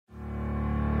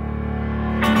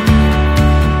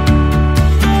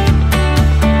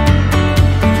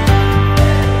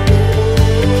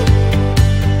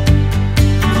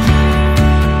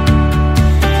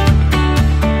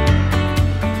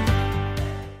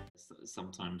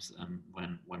sometimes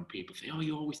when people say, "Oh,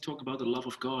 you always talk about the love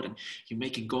of God, and you're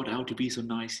making God out to be so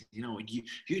nice, and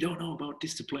you don't know about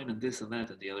discipline and this and that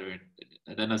and the other."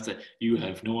 And then I said, "You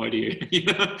have no idea."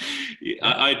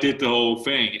 I did the whole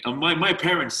thing. My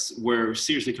parents were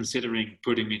seriously considering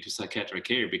putting me into psychiatric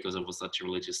care because I was such a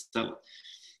religious zealot,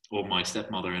 or my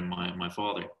stepmother and my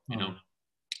father,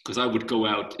 because I would go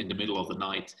out in the middle of the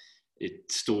night,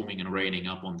 it storming and raining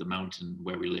up on the mountain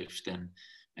where we lived, and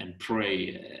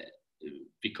pray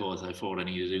because I thought I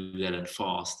needed to do that and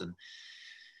fast and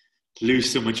lose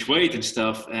so much weight and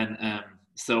stuff. And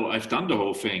so I've done the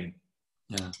whole thing,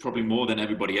 probably more than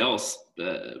anybody else.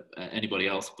 But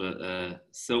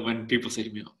so when people say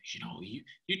to me,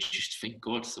 you just think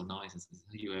God's so nice, and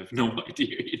you have no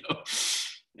idea,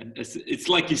 And it's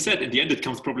like you said, in the end, it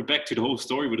comes probably back to the whole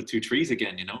story with the two trees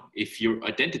again, if your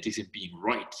identity is in being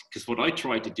right. Because what I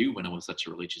tried to do when I was such a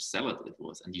religious zealot,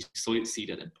 and you see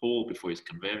that in Paul before his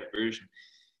conversion,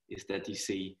 is that you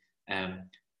see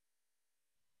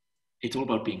it's all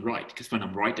about being right. Because when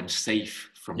I'm right, I'm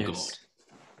safe from God.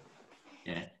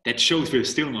 Yeah, that shows we're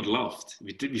still not loved.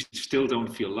 We still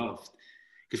don't feel loved.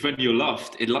 Because when you're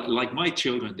loved, like my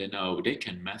children, they know they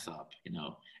can mess up,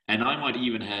 and I might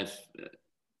even have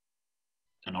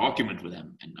an argument with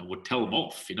them, and I would tell them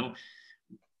off,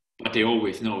 but they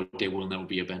always know they will never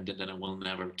be abandoned, and I will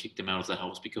never kick them out of the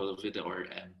house because of it, or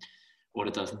what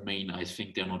it doesn't mean I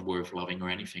think they're not worth loving or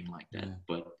anything like that. Yeah.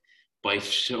 But by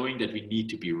showing that we need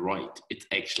to be right, it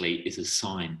actually is a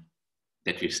sign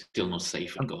that we're still not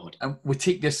safe in God. And we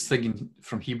take this thing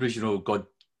from Hebrews, God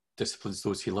disciplines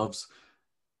those he loves,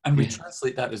 and we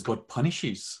translate that as God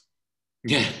punishes.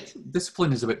 Yeah.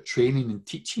 Discipline is about training and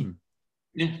teaching.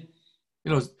 Yeah.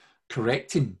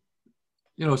 Correcting,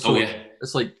 so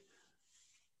it's like,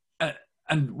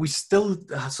 and we still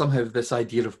somehow have this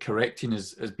idea of correcting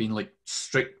as being like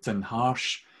strict and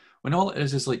harsh, when all it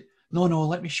is like, no,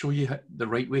 let me show you the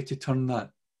right way to turn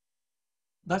that.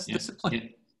 That's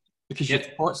discipline, because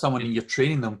you've taught someone and you're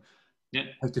training them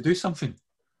how to do something.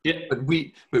 Yeah. But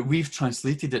we've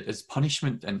translated it as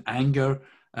punishment and anger,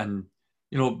 and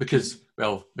because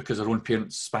our own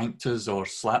parents spanked us or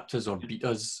slapped us or beat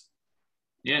us.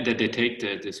 Yeah, that they take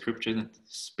the scripture and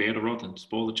spare the rod and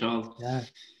spoil the child. Yeah,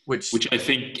 which I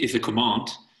think is a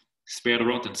command: spare the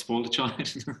rod and spoil the child.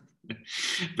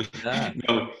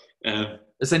 No,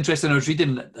 it's interesting. I was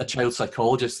reading a child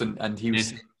psychologist, and he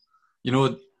was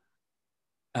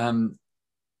saying,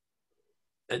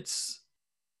 it's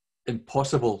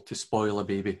impossible to spoil a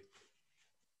baby.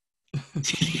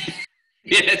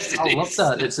 Yes, I love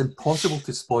that. It's impossible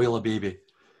to spoil a baby.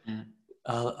 Yeah.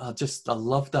 I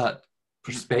love that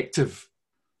perspective.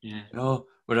 Yeah.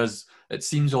 Whereas it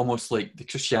seems almost like the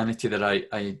Christianity that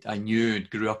I knew and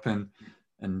grew up in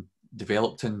and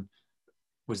developed in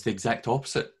was the exact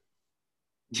opposite.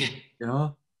 Yeah.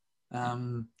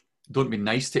 Don't be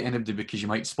nice to anybody because you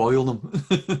might spoil them.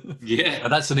 Yeah. Now,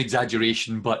 that's an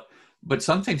exaggeration, but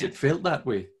sometimes it felt that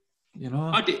way.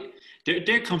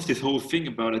 There comes this whole thing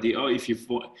about it.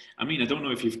 I don't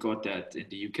know if you've got that in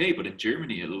the UK, but in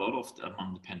Germany, a lot of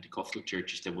among the Pentecostal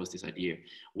churches, there was this idea.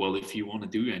 Well, if you want to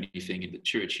do anything in the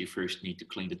church, you first need to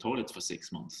clean the toilets for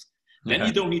 6 months. Then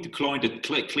you don't need to clean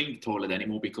the toilet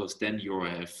anymore, because then you're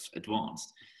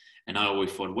advanced. And I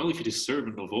always thought, well, if you're the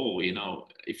servant of all,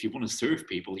 if you want to serve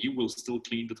people, you will still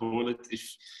clean the toilet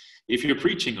if you're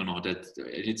preaching or not. That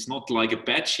it's not like a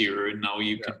badge here and now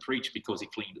you can preach because you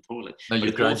cleaned the toilet. Now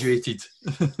you've graduated.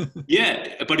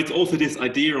 But it's also this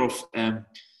idea of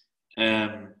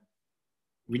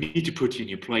we need to put you in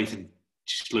your place and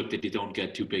just look that you don't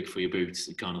get too big for your boots,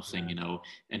 kind of thing,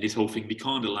 And this whole thing, we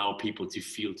can't allow people to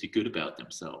feel too good about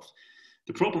themselves.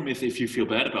 The problem is, if you feel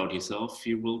bad about yourself,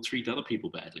 you will treat other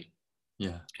people badly.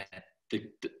 Yeah.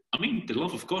 The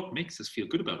love of God makes us feel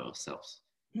good about ourselves.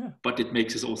 Yeah. But it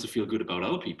makes us also feel good about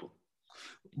other people.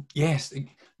 Yes,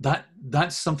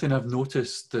 that's something I've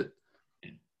noticed, that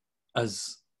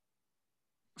as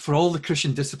for all the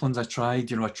Christian disciplines I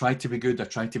tried, I tried to be good, I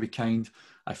tried to be kind,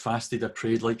 I fasted, I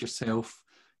prayed like yourself,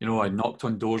 I knocked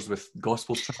on doors with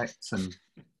gospel tracts and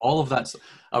all of that.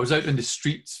 I was out in the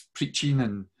streets preaching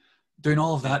and doing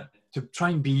all of that to try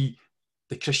and be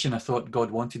the Christian I thought God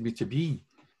wanted me to be.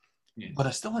 Yes. But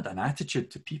I still had an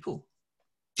attitude to people.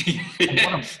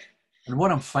 And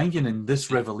what I'm finding in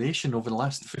this revelation over the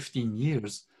last 15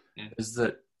 years is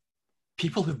that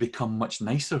people have become much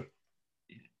nicer.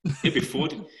 Before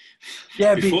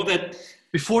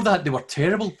that they were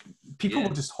terrible. People were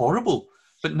just horrible.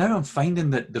 But now I'm finding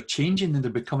that they're changing and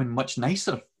they're becoming much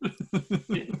nicer.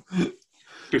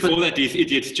 Before that, these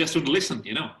idiots just wouldn't listen,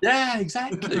 Yeah,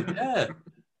 exactly. Yeah.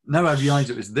 Now I realise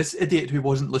it was this idiot who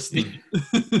wasn't listening.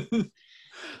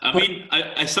 I mean,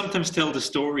 I sometimes tell the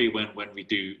story when we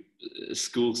do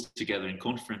schools together in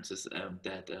conferences,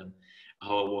 that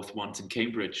how I was once in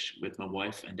Cambridge with my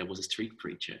wife, and there was a street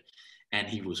preacher, and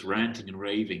he was ranting and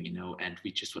raving, and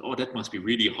we just went, oh, that must be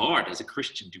really hard as a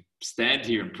Christian to stand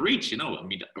here and preach, I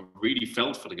mean, I really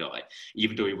felt for the guy,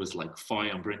 even though he was like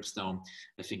fire and brimstone.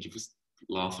 I think he was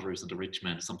Lazarus and the rich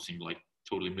man, something like,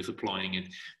 totally misapplying it.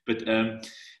 But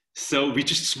so we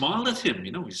just smiled at him,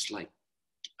 he's like,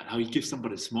 how you give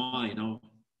somebody a smile,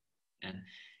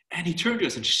 and he turned to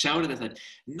us and shouted at us,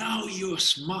 now you're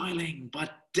smiling,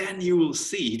 but then you will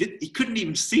see. He couldn't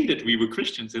even see that we were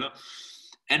Christians,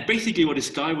 And basically what this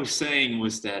guy was saying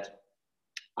was that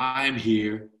I'm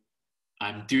here,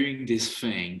 I'm doing this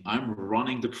thing, I'm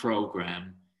running the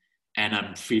program, and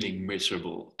I'm feeling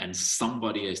miserable, and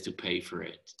somebody has to pay for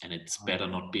it, and it's better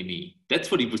not be me.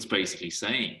 That's what he was basically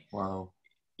saying. Wow.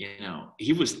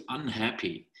 He was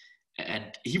unhappy. And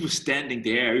he was standing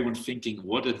there, everyone thinking,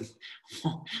 what a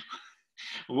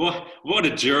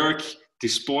jerk, to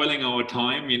spoiling our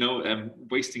time,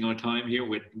 wasting our time here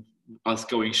with us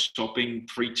going shopping,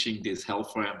 preaching this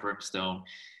hellfire and brimstone.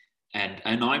 And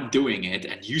I'm doing it,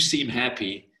 and you seem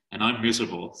happy, and I'm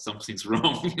miserable. Something's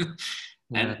wrong.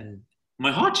 And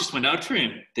my heart just went out for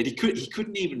him, that he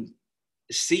couldn't even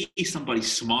see somebody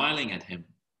smiling at him.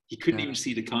 He couldn't even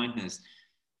see the kindness.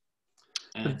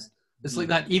 It's like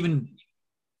that, even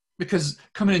because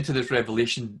coming into this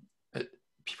revelation,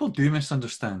 people do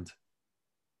misunderstand.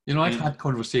 I've had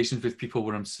conversations with people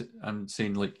where I'm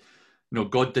saying, like,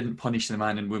 God didn't punish the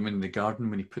man and woman in the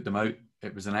garden when he put them out.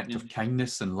 It was an act of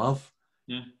kindness and love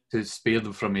to spare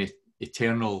them from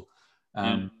eternal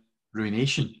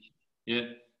ruination.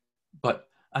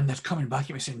 And they're coming back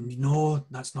at me saying, no,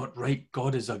 that's not right.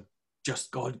 God is a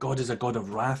just God. God is a God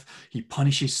of wrath. He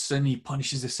punishes sin. He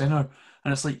punishes the sinner.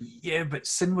 And it's like, yeah, but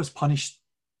sin was punished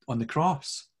on the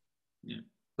cross.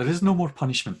 There is no more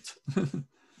punishment,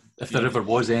 if there ever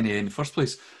was any in the first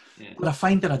place. But I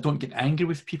find that I don't get angry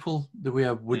with people the way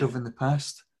I would have in the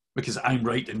past, because I'm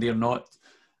right and they're not.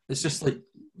 It's just like,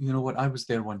 you know what, I was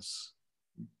there once.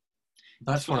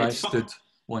 That's where I stood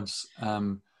once.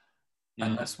 And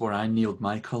that's where I nailed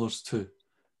my colours to.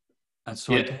 And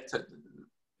so I get it,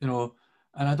 and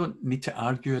I don't need to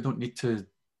argue. I don't need to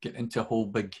get into a whole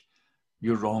big,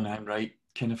 you're wrong, I'm right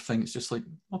kind of thing. It's just like,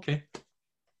 okay,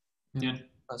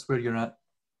 that's where you're at.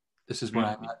 This is where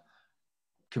I'm at.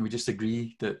 Can we just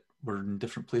agree that we're in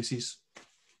different places?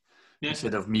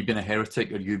 Instead of me being a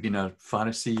heretic or you being a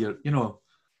Pharisee, or,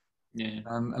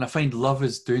 and I find love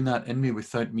is doing that in me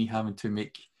without me having to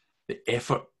make the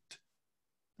effort.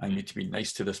 I need to be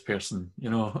nice to this person,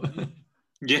 That's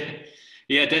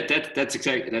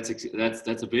exactly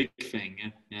that's a big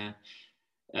thing.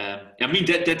 I mean,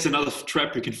 that's another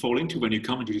trap you can fall into when you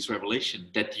come into this revelation,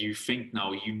 that you think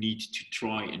now you need to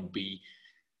try and be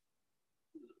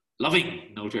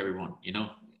loving, to everyone,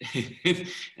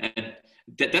 and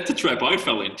that's a trap I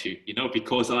fell into,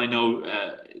 because I know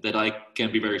that I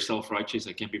can be very self-righteous,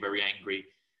 I can be very angry.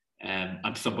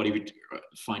 I'm somebody who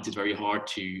finds it very hard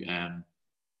to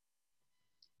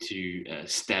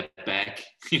step back,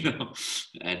 and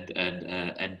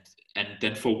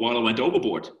then for a while I went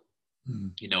overboard,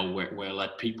 where I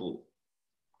let people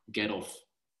get off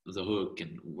the hook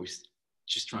and was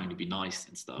just trying to be nice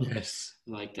and stuff. Yes,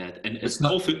 like that. And it's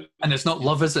not, and it's not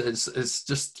love, is it? It's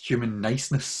just human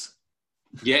niceness.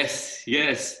 Yes,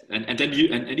 and then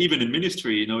and even in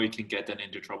ministry, you can get then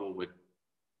into trouble with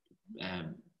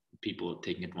people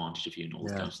taking advantage of you and all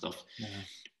that kind of stuff.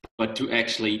 But to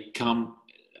actually come,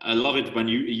 I love it when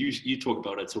you talk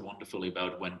about it so wonderfully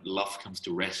about when love comes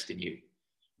to rest in you,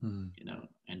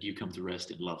 and you come to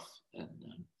rest in love, and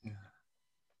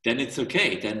then it's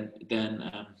okay. Then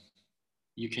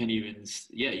you can even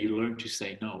you learn to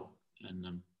say no,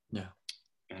 and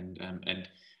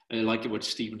I like what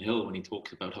Stephen Hill, when he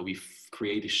talks about how we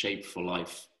create a shape for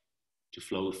life to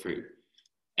flow through,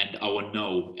 and our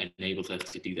no enables us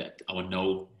to do that. Our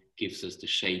no gives us the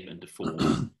shape and the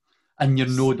form. And your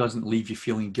no doesn't leave you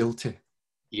feeling guilty.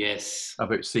 Yes.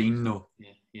 About saying no.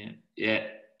 Yeah.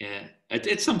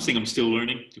 It's something I'm still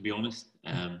learning, to be honest.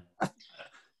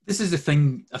 This is the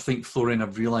thing I think, Florian,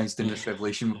 I've realised in this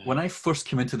revelation. When I first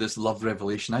came into this love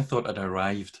revelation, I thought I'd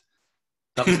arrived.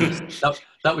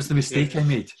 That was the mistake I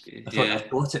made. I thought, I've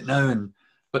got it now.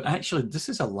 But actually, this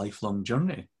is a lifelong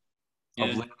journey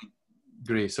of learning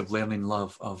grace, of learning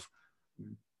love, of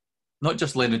not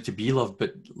just learning to be loved,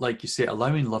 but like you say,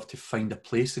 allowing love to find a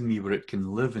place in me where it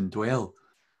can live and dwell.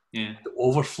 The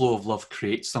overflow of love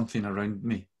creates something around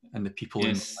me and the people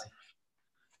in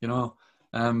my life.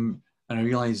 And I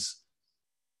realise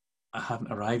I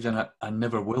haven't arrived, and I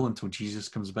never will until Jesus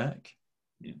comes back,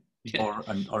 Yeah. Yeah.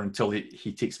 or until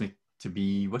he takes me to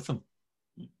be with him.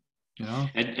 You know.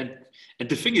 And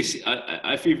the thing is,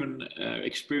 I've even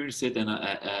experienced it, and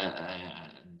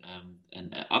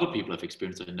other people have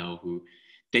experienced it. I know who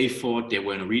they thought they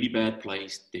were in a really bad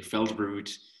place. They felt rude,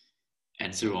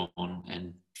 and so on,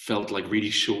 and felt like really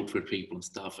short with people and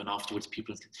stuff. And afterwards,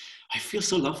 people, I feel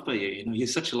so loved by you. You know, you're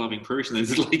such a loving person. And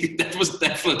it's like that was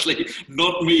definitely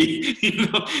not me. You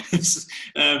know,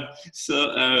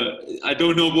 I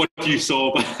don't know what you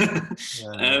saw, but.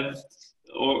 Yeah.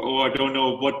 Or I don't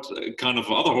know what kind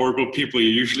of other horrible people you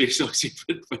usually associate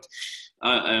with, but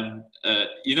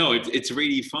you know, it's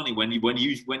really funny when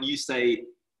you say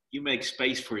you make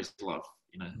space for his love.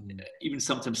 You know, even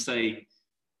sometimes say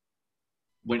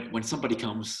when somebody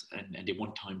comes and they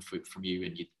want time from you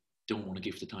and you don't want to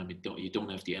give the time, you don't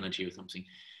have the energy or something.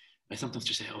 I sometimes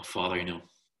just say, "Oh, Father, you know,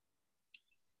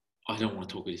 I don't want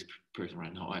to talk to this person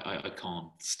right now. I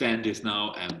can't stand this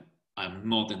now, and I'm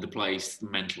not in the place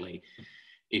mentally.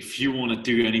 If you want to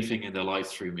do anything in their life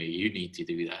through me, you need to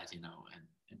do that, you know." And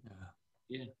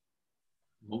yeah.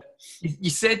 You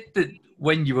said that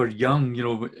when you were young, you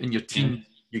know, in your teen, Yeah.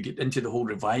 you get into the whole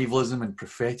revivalism and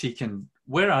prophetic. And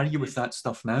where are you with that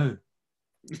stuff now?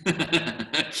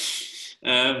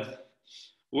 um,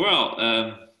 well,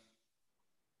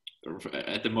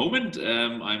 at the moment,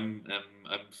 I'm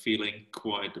feeling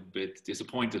quite a bit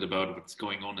disappointed about what's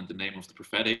going on in the name of the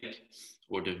prophetic,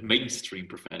 or the mainstream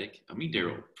prophetic. I mean, there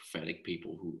are prophetic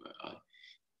people who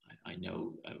I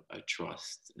know, I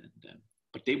trust, and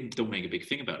but they don't make a big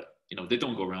thing about it. You know, they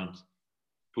don't go around,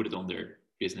 put it on their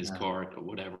business card or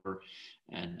whatever,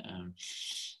 and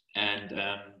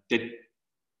they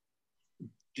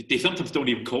sometimes don't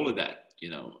even call it that. You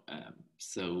know,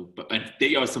 and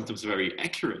they are sometimes very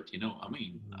accurate. You know, I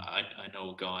mean, I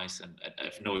know guys, and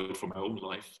I know it from my own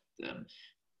life.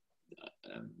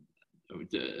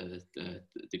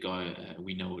 The guy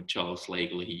we know, Charles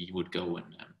Lagle, he would go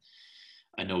and.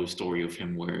 I know a story of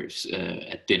him where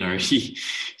at dinner he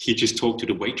just talked to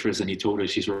the waitress and he told her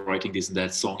she's writing this and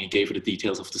that song. He gave her the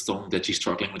details of the song, that she's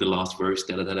struggling with the last verse,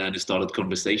 and it started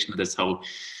conversation. And that's how,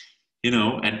 you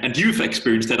know, and you've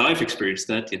experienced that, I've experienced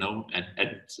that, you know,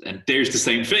 and there's the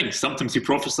same thing. Sometimes you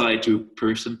prophesy to a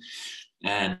person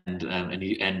and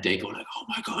they go like, "Oh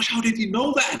my gosh, how did you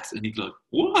know that?" And you go like,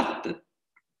 "What?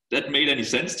 That made any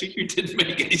sense to you?" It didn't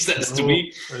make any sense to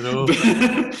me. I know.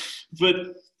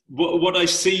 But what I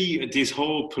see, this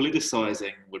whole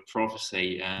politicizing with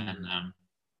prophecy and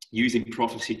using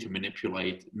prophecy to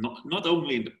manipulate, not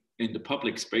only in the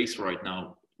public space right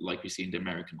now, like we see in the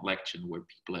American election, where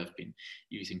people have been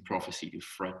using prophecy to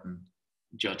threaten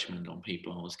judgment on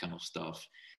people and all this kind of stuff,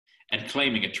 and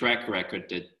claiming a track record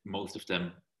that most of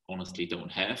them honestly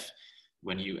don't have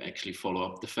when you actually follow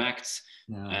up the facts.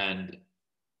 And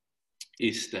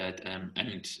is that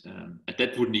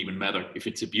that wouldn't even matter if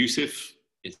it's abusive.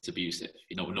 It's abusive,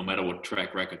 you know, no matter what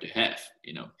track record they have,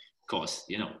 you know, because,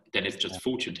 you know, then it's just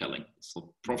fortune telling. It's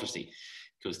not prophecy,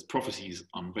 because prophecy is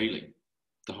unveiling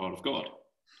the heart of God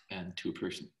and to a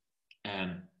person.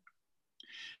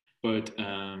 But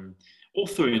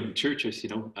also in churches, you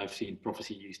know, I've seen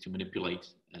prophecy used to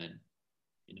manipulate, and,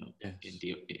 you know,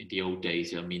 in the old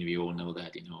days, I mean, we all know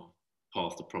that, you know,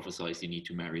 pastor prophesies you need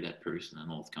to marry that person and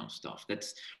all that kind of stuff.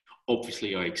 That's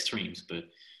obviously our extremes, but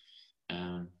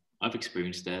I've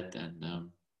experienced that, and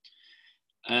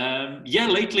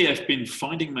lately I've been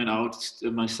finding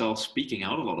myself speaking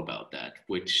out a lot about that,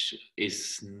 which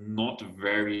is not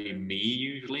very me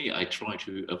usually. I try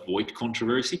to avoid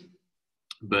controversy,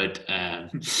 but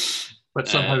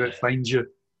somehow it finds you.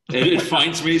 it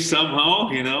finds me somehow,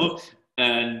 you know,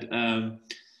 and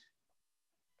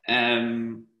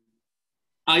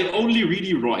I only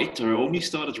really write, or only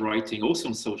started writing also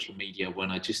on social media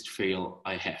when I just feel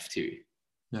I have to.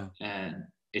 Yeah. And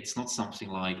it's not something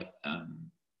like,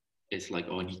 it's like,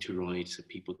 oh, I need to write so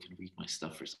people can read my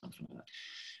stuff or something like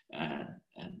that.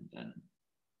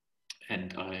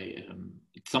 And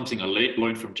it's something I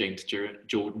learned from James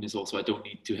Jordan is also, I don't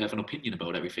need to have an opinion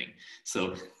about everything.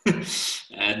 So,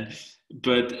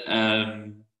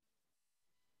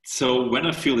 so when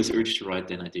I feel this urge to write,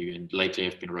 then I do. And lately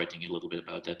I've been writing a little bit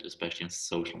about that, especially on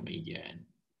social media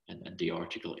and the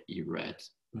article you read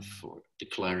for the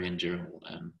Clarion Journal.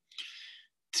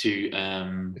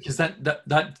 Because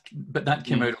that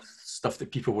came out of stuff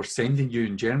that people were sending you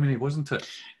in Germany, wasn't it?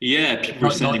 Yeah, people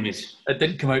were sending me. It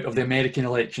didn't come out of the American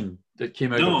election. It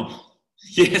came out of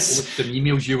the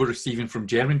emails you were receiving from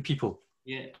German people.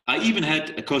 Yeah, I even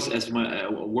had, because as my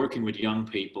working with young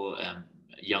people,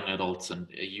 young adults and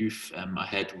youth, I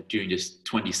had during this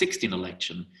 2016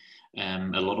 election,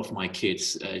 A lot of my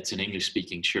kids, it's an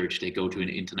English-speaking church. They go to an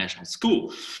international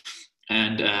school,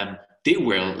 and they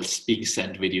were being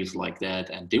sent videos like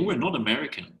that, and they were not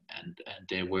American, and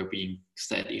they were being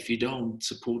said, if you don't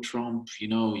support Trump,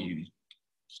 you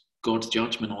God's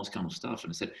judgment, all this kind of stuff.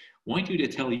 And I said, why do they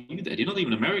tell you that? You're not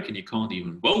even American. You can't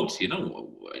even vote,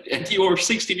 and you're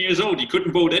 16 years old. You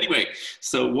couldn't vote anyway.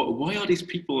 So why are these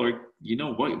people,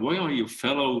 why are your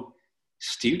fellow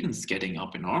students getting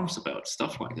up in arms about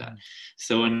stuff like that?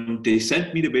 So, and they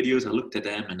sent me the videos. I looked at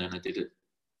them, and then I did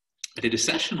a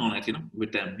session on it,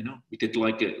 with them. We did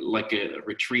like a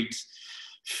retreat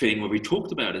thing where we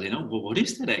talked about it. Well, what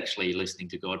is that actually, listening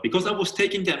to God? Because I was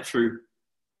taking them through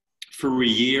a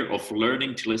year of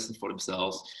learning to listen for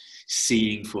themselves,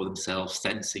 seeing for themselves,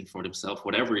 sensing for themselves,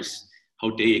 whatever is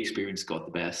how they experience God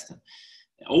the best, and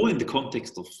all in the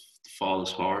context of the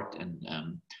Father's heart. And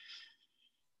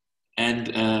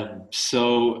I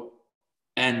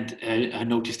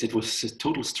noticed it was a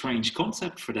total strange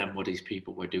concept for them, what these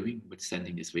people were doing with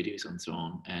sending these videos and so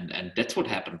on. And that's what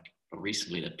happened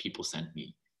recently, that people sent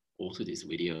me also these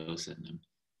videos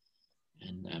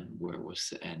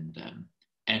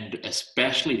and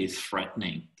especially the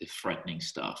threatening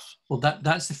stuff. Well,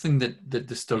 that's the thing that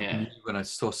disturbed me when I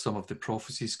saw some of the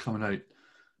prophecies coming out,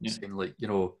 saying like,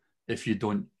 if you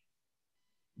don't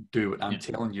do what I'm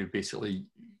telling you, basically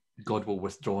God will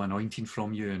withdraw anointing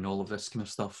from you and all of this kind of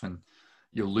stuff, and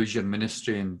you'll lose your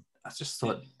ministry. And I just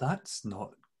thought, that's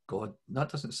not God. That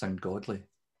doesn't sound godly.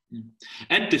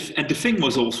 And the thing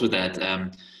was also that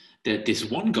that this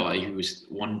one guy who was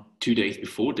 2 days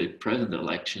before the president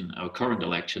election, our current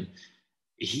election,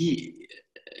 he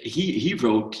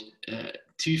wrote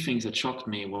two things that shocked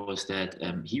me. Was that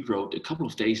he wrote a couple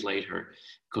of days later,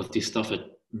 because this stuff had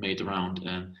made around.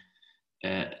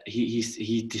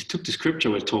 He took the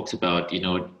scripture where it talks about,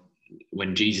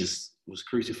 when Jesus was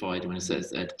crucified, when it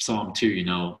says at Psalm 2,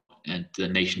 and the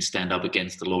nations stand up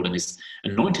against the Lord and his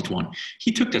anointed one.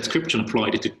 He took that scripture and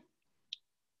applied it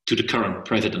to the current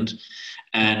president,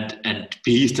 and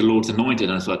he's the Lord's anointed.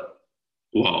 And I thought,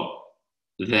 wow,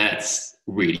 that's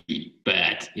really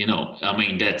bad. I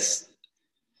mean, that's,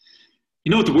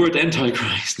 the word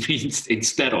Antichrist means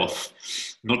instead of,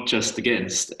 not just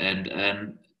against.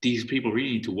 And these people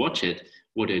really need to watch it,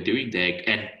 what they're doing there.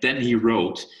 And then he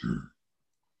wrote,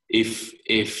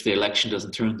 if the election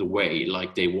doesn't turn the way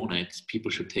like they want it,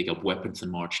 people should take up weapons and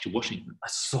march to Washington. I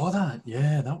saw that.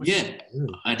 Yeah, that was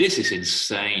this is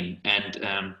insane.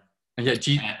 And yet,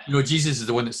 Jesus is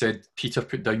the one that said, "Peter,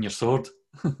 put down your sword."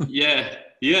 yeah,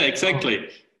 exactly.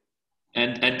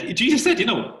 And Jesus said,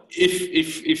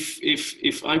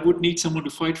 if I would need someone to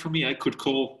fight for me, I could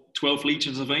call 12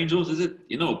 legions of angels, is it?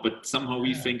 But somehow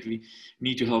we think we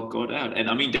need to help God out. And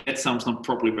I mean, that sounds not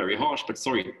probably very harsh, but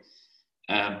sorry.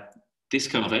 This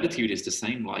kind of attitude is the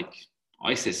same like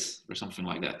ISIS or something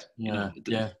like that.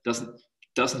 It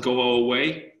doesn't go our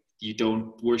way. You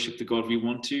don't worship the God we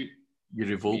want to. You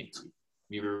revolt.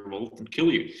 We revolt and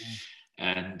kill you.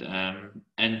 Yeah.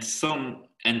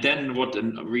 And then what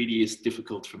really is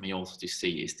difficult for me also to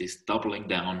see is this doubling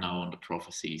down now on the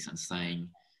prophecies and saying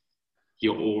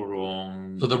you're all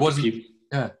wrong. So there wasn't.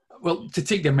 Well, to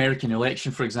take the American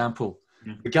election for example,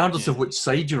 regardless of which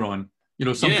side you're on.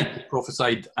 Some people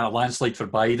prophesied a landslide for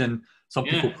Biden. Some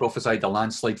people prophesied a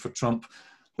landslide for Trump.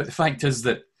 But the fact is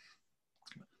that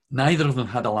neither of them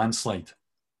had a landslide.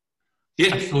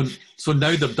 Yeah. So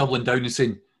now they're doubling down and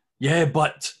saying,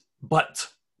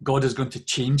 but God is going to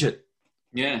change it.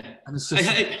 Yeah. And it's just,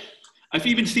 I've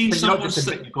even seen someone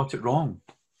say you got it wrong.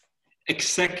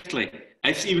 Exactly.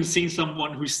 I've even seen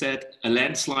someone who said a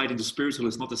landslide in the spiritual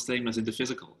is not the same as in the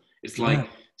physical. It's like,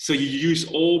 so you use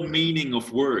all meaning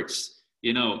of words.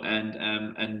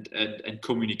 And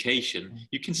communication.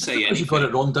 You can say anything. Because you got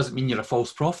it wrong doesn't mean you're a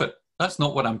false prophet. That's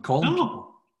not what I'm calling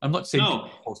people. I'm not saying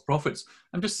false prophets.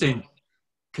 I'm just saying,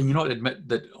 can you not admit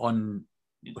that on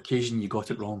occasion you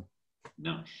got it wrong?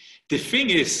 No. The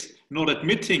thing is, not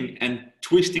admitting and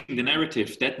twisting the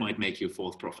narrative, that might make you a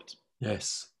false prophet.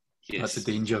 Yes. That's a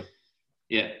danger.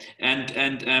 Yeah, and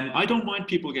I don't mind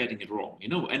people getting it wrong,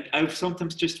 and I've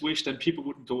sometimes just wished that people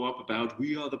wouldn't go up about,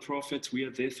 we are the prophets, we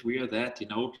are this, we are that,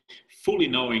 fully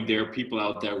knowing there are people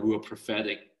out there who are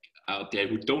prophetic out there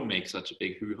who don't make such a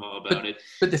big hoo-ha about it.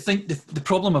 But the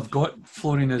problem I've got,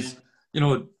 Florian, is,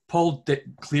 Paul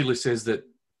clearly says that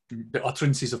the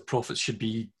utterances of prophets should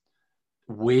be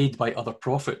weighed by other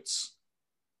prophets.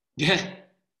 Yeah.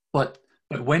 But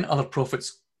when other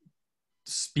prophets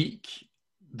speak,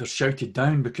 they're shouted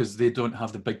down because they don't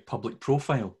have the big public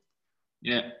profile.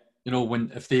 Yeah.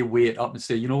 If they weigh it up and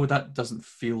say, that doesn't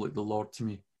feel like the Lord to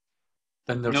me,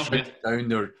 then they're shouted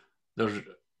down.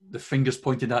 the fingers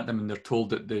pointed at them and they're told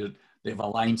that they have a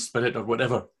lying spirit or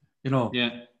whatever, you know. Yeah.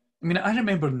 I mean, I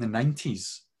remember in the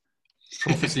 90s,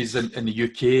 prophecies in the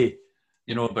UK,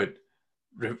 you know, about,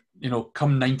 you know,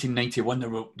 come 1991,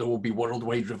 there will be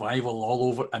worldwide revival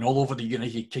all over the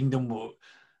United Kingdom.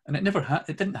 And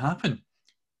it didn't happen.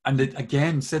 And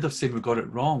again, instead of saying we got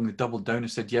it wrong, they doubled down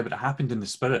and said, yeah, but it happened in the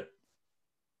spirit.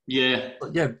 Yeah.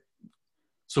 But yeah.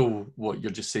 So what,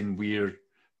 you're just saying we're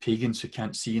pagans who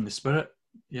can't see in the spirit,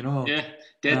 you know? Yeah,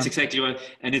 that's exactly right.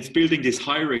 And it's building this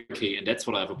hierarchy, and that's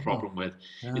what I have a problem with.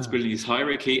 Yeah. It's building this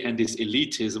hierarchy and this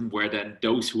elitism where then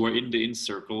those who are in the inner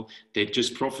circle, they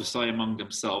just prophesy among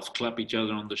themselves, clap each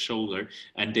other on the shoulder.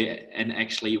 And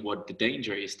actually what the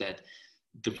danger is, that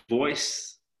the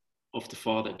voice of the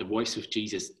Father, the voice of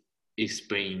Jesus, is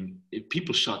being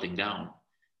people shutting down.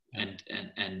 And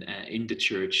in the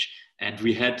church, and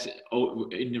we had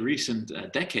in the recent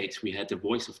decades, we had the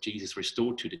voice of Jesus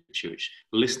restored to the church,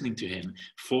 listening to him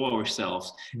for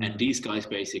ourselves. And these guys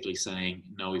basically saying,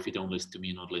 no, if you don't listen to me,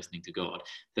 you're not listening to God.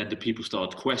 Then the people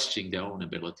start questioning their own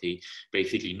ability,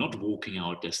 basically not walking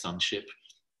out their sonship,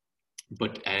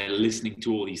 but listening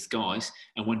to all these guys.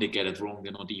 And when they get it wrong,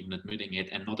 they're not even admitting it,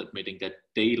 and not admitting that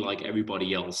they, like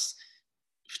everybody else,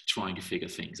 trying to figure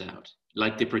things out.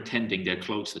 Like they're pretending they're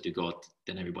closer to God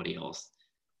than everybody else.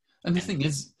 And the thing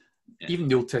is, even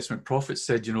the Old Testament prophets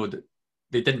said, you know, that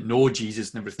they didn't know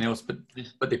Jesus and everything else,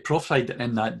 but they prophesied that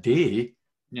in that day,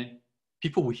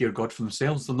 people will hear God for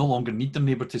themselves. They'll no longer need their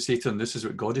neighbor to say to them, this is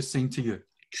what God is saying to you.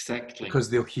 Exactly. Because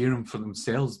they'll hear him for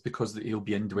themselves, because he'll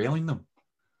be indwelling them.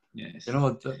 Yes. You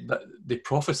know, they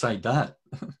prophesied that.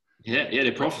 Yeah,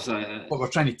 they prophesy that. But we're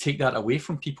trying to take that away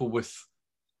from people with...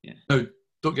 Now,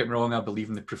 don't get me wrong, I believe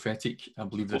in the prophetic. I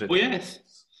believe that yes.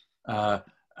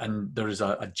 And there is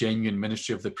a genuine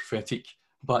ministry of the prophetic,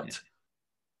 but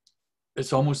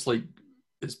it's almost like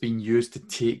it's being used to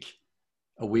take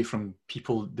away from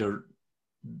people their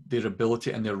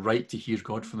ability and their right to hear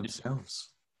God for themselves.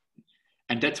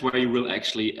 And that's where you will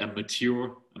actually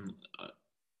mature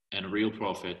and a real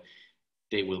prophet.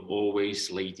 They will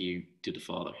always lead you to the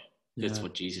Father. That's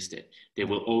what Jesus did. They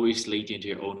will always lead you into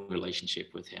your own relationship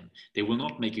with him. They will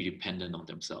not make you dependent on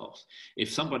themselves.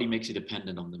 If somebody makes you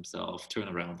dependent on themselves, turn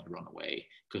around and run away,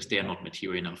 because they are not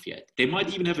mature enough yet. They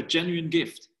might even have a genuine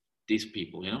gift, these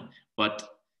people, you know,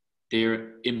 but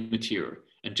they're immature.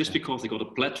 And just because they got a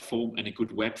platform and a good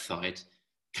website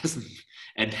doesn't,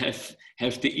 and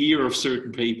have the ear of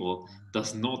certain people,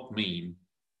 does not mean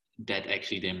that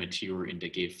actually they're mature in their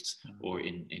gifts or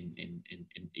in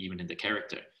even in the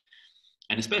character.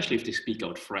 And especially if they speak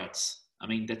out threats. I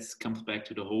mean, that comes back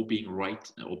to the whole being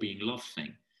right or being loved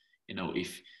thing. You know,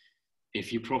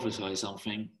 if you prophesy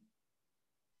something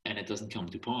and it doesn't come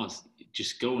to pass,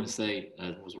 just go and say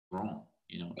it was wrong,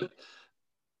 you know.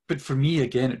 But for me,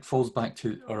 again, it falls back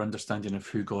to our understanding of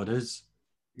who God is.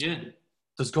 Yeah.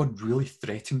 Does God really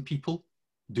threaten people?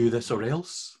 Do this or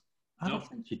else? I No. don't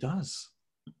think he does.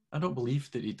 I don't believe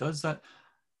that he does that.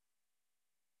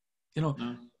 You know,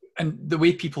 No. And the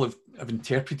way people have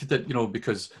interpreted it, you know,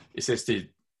 because it says to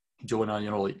Jonah, you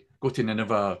know, like, go to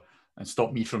Nineveh and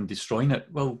stop me from destroying it.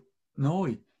 Well,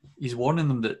 no, he's warning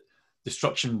them that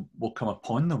destruction will come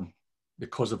upon them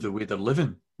because of the way they're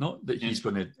living, not that he's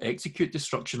going to execute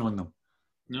destruction on them.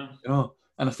 No. You know?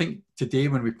 And I think today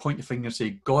when we point the finger and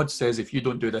say, God says if you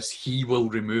don't do this, he will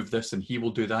remove this and he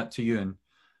will do that to you. And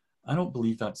I don't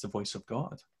believe that's the voice of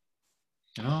God.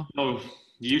 You know? No,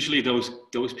 usually those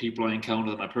people I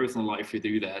encounter in my personal life who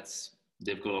do that,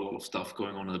 they've got a lot of stuff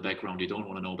going on in the background you don't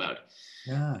want to know about.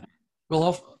 Yeah.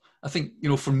 Well, I think, you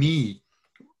know, for me,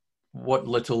 what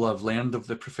little I've learned of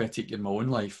the prophetic in my own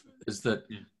life is that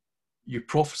you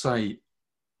prophesy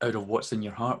out of what's in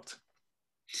your heart.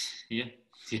 Yeah.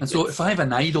 And so if I have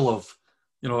an idol of,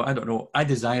 you know, I don't know, I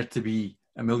desire to be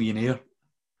a millionaire,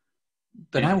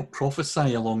 then I will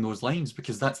prophesy along those lines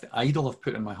because that's the idol I've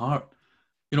put in my heart.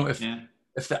 You know,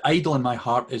 if the idol in my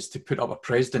heart is to put up a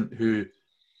president who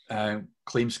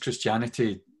claims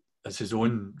Christianity as his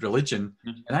own religion,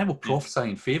 and I will prophesy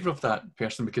in favor of that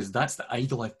person because that's the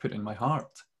idol I've put in my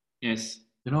heart. Yes.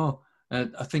 You know,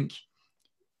 I think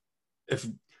if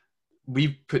we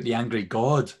put the angry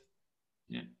God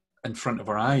in front of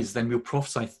our eyes, then we'll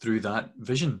prophesy through that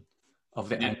vision of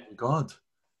the angry God.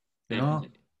 You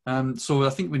know, so I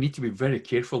think we need to be very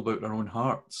careful about our own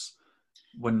hearts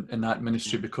when in that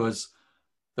ministry because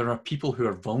there are people who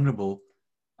are vulnerable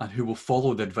and who will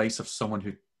follow the advice of someone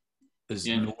who is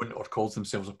known or calls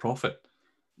themselves a prophet.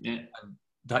 Yeah. And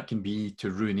that can be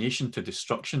to ruination, to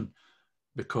destruction,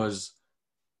 because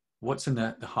what's in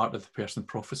the heart of the person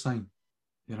prophesying,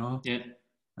 you know? Yeah.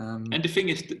 And the thing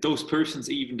is, that those persons,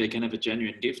 even they can have a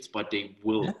genuine gift, but they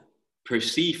will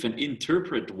perceive and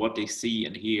interpret what they see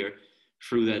and hear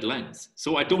through that lens.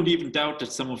 So I don't even doubt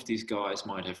that some of these guys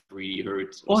might have really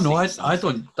heard or no, seen I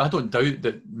something. don't doubt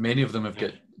that many of them have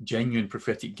got genuine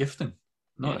prophetic gifting.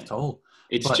 Not at all.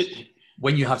 It's but just,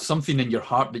 when you have something in your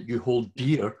heart that you hold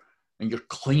dear and you're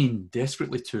clinging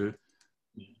desperately to,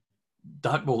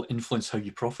 that will influence how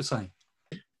you prophesy.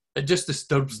 It just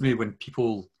disturbs me when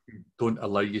people don't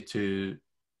allow you to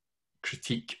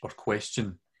critique or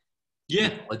question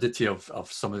the validity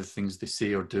of some of the things they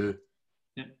say or do.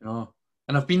 You know?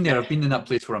 And I've been there. I've been in that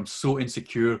place where I'm so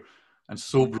insecure and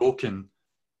so broken,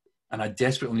 and I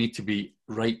desperately need to be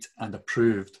right and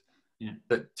approved,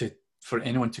 that for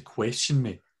anyone to question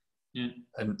me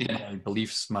and my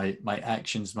beliefs, my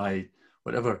actions, my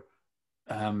whatever,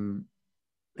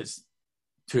 it's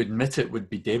to admit it would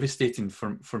be devastating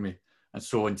for me. And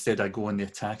so instead I go on the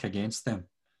attack against them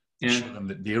and show them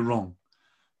that they're wrong,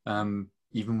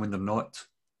 even when they're not.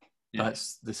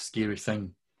 That's the scary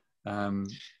thing.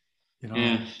 You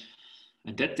know.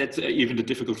 And that's even the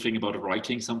difficult thing about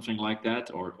writing something like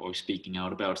that, or speaking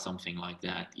out about something like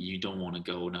that. You don't want to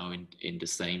go now in the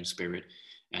same spirit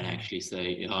and actually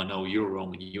say, oh no, you're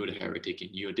wrong and you're the heretic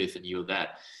and you're this and you're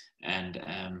that. And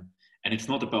it's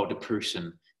not about the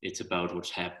person, it's about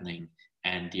what's happening.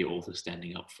 And you're also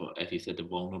standing up for, as you said, the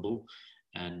vulnerable.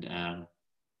 And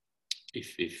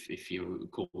if you're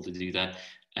called to do that.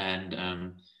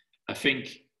 And I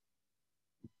think,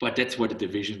 but that's where the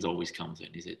divisions always comes in.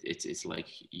 Is it's like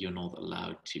you're not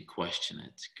allowed to question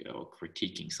it or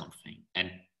critiquing something,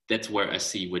 and that's where I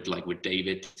see with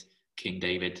David, King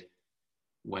David,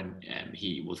 when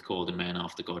he was called a man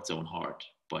after God's own heart,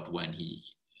 but when he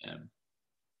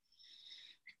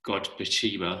got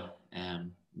Bathsheba,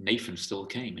 Nathan still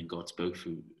came, and God spoke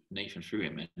through Nathan through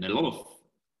him. And a lot of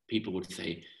people would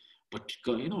say, but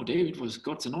God, David was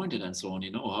God's anointed and so on,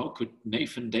 how could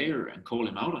Nathan dare and call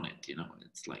him out on it?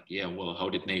 It's like, well, how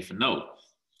did Nathan know?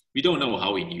 We don't know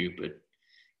how he knew, but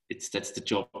that's the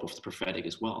job of the prophetic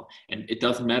as well. And it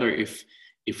doesn't matter if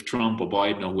Trump or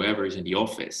Biden or whoever is in the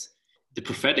office. The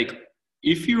prophetic,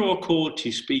 if you are called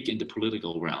to speak in the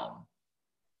political realm,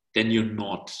 then you're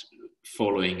not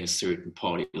following a certain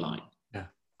party line.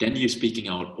 Then you're speaking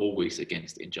out always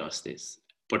against injustice,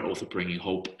 but also bringing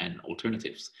hope and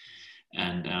alternatives.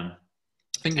 And I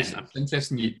think it's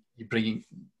interesting you bringing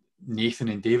Nathan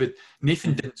and David.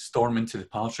 Nathan didn't storm into the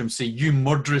palace room and say, "You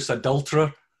murderous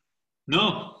adulterer."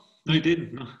 No, he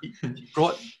didn't. No. He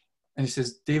brought, and he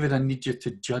says, "David, I need you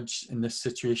to judge in this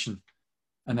situation."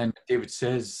 And then David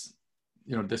says,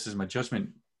 "This is my judgment."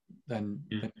 Then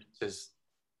he says,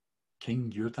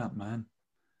 "King, you're that man."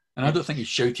 And I don't think he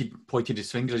shouted, pointed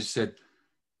his finger. He said,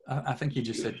 I think he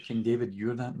just said, "King David,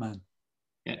 you're that man."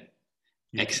 Yeah,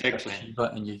 exactly.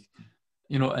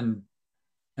 And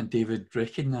and David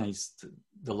recognized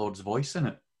the Lord's voice in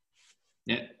it.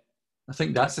 Yeah, I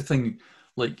think that's the thing.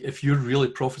 Like, if you really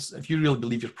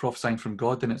believe you're prophesying from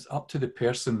God, then it's up to the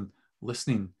person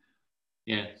listening.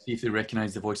 Yeah, see if they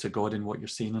recognize the voice of God in what you're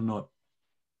saying or not.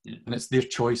 Yeah. And it's their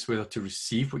choice whether to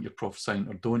receive what you're prophesying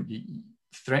or don't.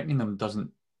 Threatening them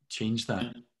doesn't change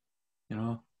that.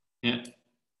 Yeah.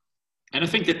 And I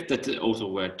think that also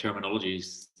where terminology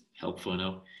is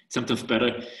helpful, sometimes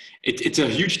better. It's a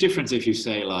huge difference if you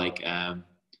say like, I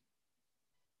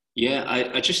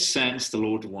just sense the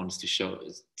Lord wants to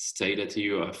say that to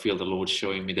you. I feel the Lord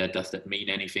showing me that. Does that mean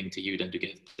anything to you? Then to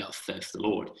get thus says the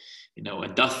Lord,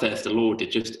 and thus says the Lord. They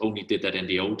just only did that in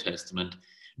the Old Testament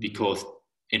because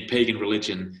in pagan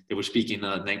religion they were speaking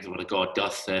the names of a god.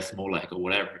 Thus says Molech or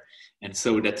whatever. And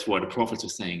so that's what the prophets are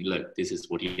saying. Look, this is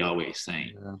what Yahweh is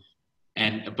saying. Yeah.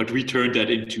 But we turned that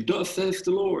into "Thus says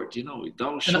the Lord,"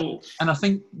 thou shalt. And I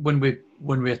think when we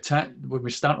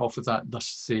start off with that, "Thus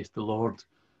saith the Lord,"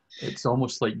 it's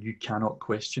almost like you cannot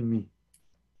question me.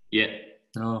 Yeah.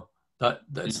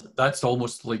 That's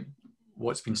almost like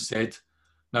what's been said.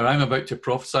 Now I'm about to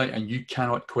prophesy, and you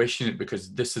cannot question it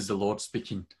because this is the Lord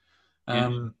speaking.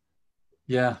 It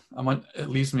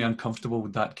leaves me uncomfortable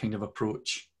with that kind of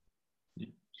approach.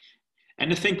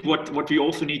 And I think what we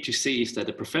also need to see is that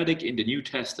the prophetic in the New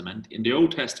Testament, in the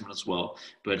Old Testament as well,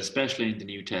 but especially in the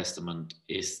New Testament,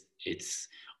 it's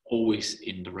always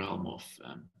in the realm of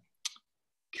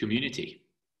community.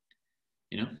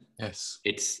 Yes.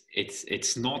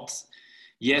 It's not.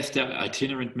 Yes, there are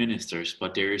itinerant ministers,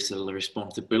 but there is a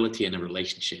responsibility in a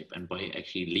relationship, and by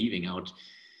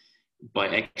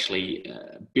actually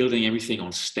building everything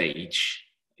on stage,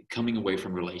 coming away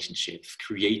from relationships,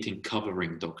 creating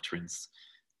covering doctrines,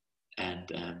 and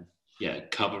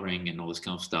covering and all this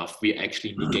kind of stuff. We're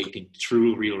actually negating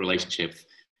true, real relationships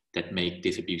that make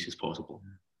these abuses possible.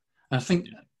 I think,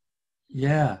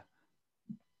 yeah,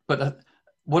 but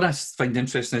what I find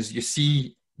interesting is you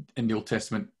see in the Old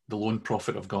Testament the lone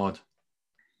prophet of God.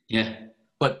 Yeah.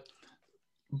 But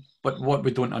what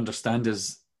we don't understand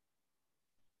is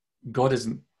God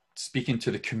isn't speaking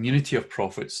to the community of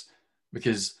prophets,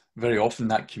 because very often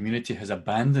that community has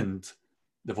abandoned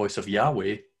the voice of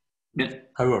Yahweh, Yeah.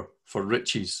 power, for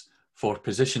riches, for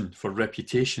position, for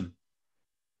reputation.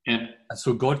 Yeah. And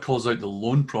so God calls out the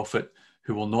lone prophet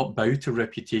who will not bow to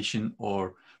reputation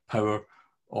or power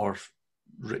or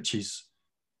riches.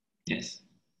 Yes.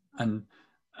 And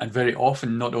very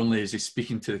often, not only is he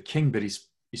speaking to the king, but he's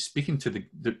speaking to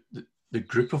the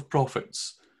group of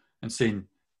prophets and saying,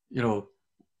 you know,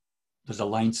 there's a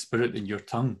lying spirit in your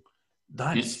tongue.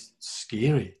 That's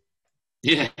scary.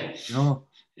 Yeah. You know,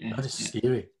 Yeah. that is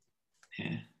scary.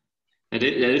 Yeah. That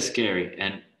is scary.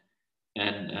 And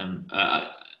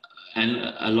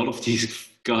a lot of these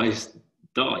guys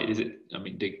died. I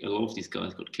mean, a lot of these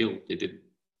guys got killed. They didn't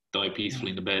die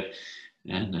peacefully in the bed.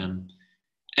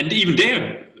 And even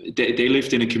there, they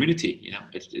lived in a community. You know,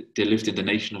 they lived in the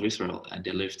nation of Israel, and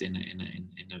they lived in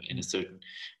a certain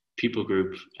people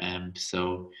group.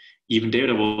 So even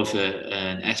there was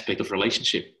an aspect of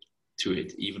relationship to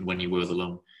it, even when you were the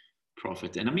lone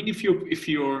prophet. And I mean, if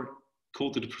you're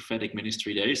called to the prophetic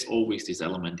ministry, there is always this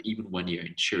element, even when you're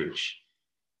in church,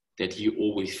 that you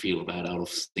always feel about out of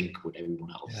sync with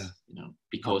everyone else. You know,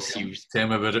 because you tell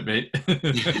me about it, mate.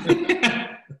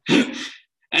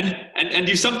 And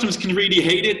you sometimes can really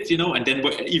hate it, you know. And then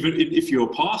even if you're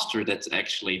a pastor that's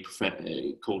actually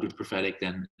called to prophetic,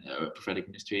 then prophetic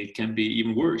ministry, it can be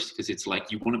even worse, because it's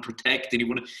like you want to protect and you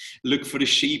want to look for the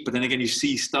sheep, but then again you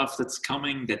see stuff that's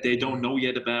coming that they don't know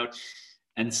yet about,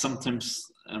 and sometimes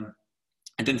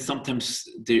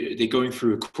they're going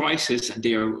through a crisis, and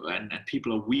and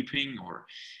people are weeping,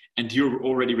 and you're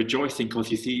already rejoicing because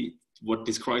you see what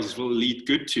this crisis will lead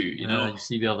good to, you know. You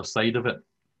see the other side of it.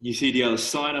 You see the other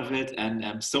side of it,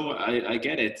 and so I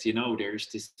get it, you know. There's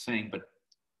this thing, but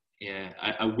yeah,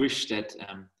 I wish that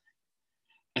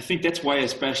I think that's why,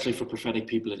 especially for prophetic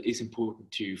people, it is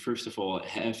important to first of all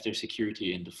have their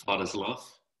security in the Father's love.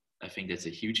 I think that's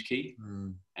a huge key.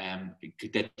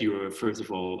 That you're first of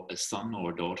all a son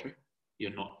or a daughter.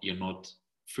 You're not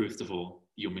first of all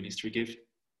your ministry gift.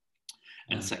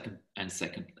 And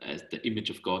second, as the image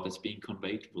of God that's being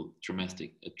conveyed will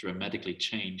dramatically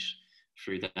change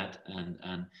through that,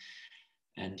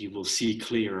 and you will see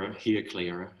clearer, hear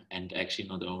clearer, and actually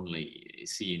not only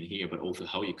see and hear, but also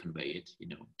how you convey it. You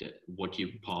know, what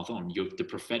you pass on. The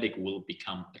prophetic will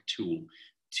become a tool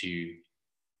to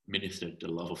minister the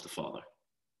love of the Father.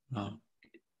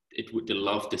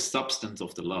 The substance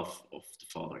of the love of the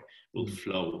Father will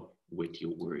flow with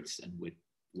your words and with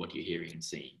what you're hearing and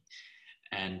seeing.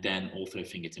 And then also I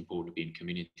think it's important to be in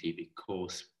community,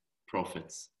 because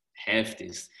prophets have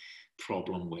this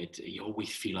problem with you always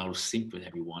feel out of sync with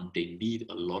everyone. They need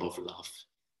a lot of love.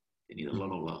 They need a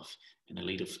lot of love and a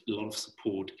lot of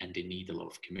support, and they need a lot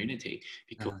of community,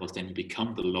 because then you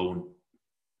become the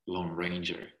lone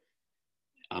ranger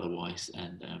otherwise,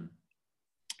 and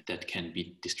that can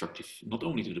be destructive not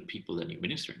only to the people that you're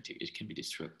ministering to, it can be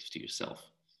destructive to yourself.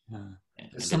 And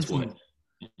that's what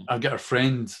I've got a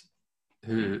friend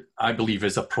who I believe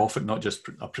is a prophet, not just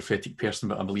a prophetic person,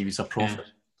 but I believe he's a prophet.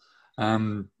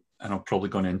 And I'm probably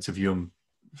going to interview him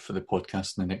for the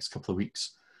podcast in the next couple of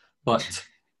weeks. But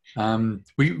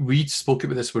we spoke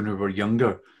about this when we were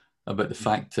younger, about the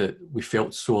fact that we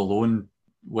felt so alone.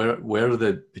 Where are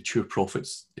the true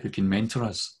prophets who can mentor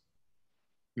us?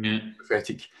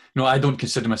 Prophetic. No, I don't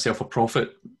consider myself a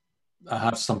prophet. I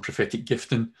have some prophetic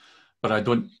gifting, but I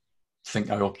don't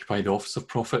think I occupy the office of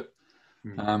prophet.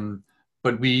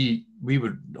 But we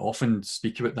would often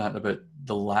speak about that, about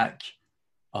the lack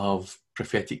of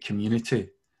prophetic community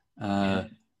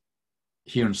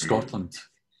here in Scotland,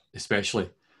 especially,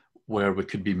 where we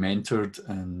could be mentored,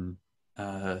 and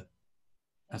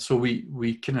so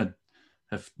we kind of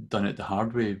have done it the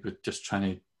hard way with just trying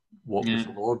to walk with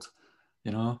the Lord,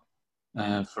 you know.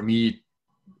 For me,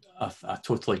 I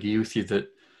totally agree with you that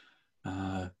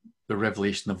the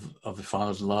revelation of the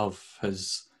Father's love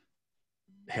has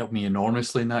helped me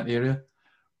enormously in that area,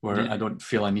 where I don't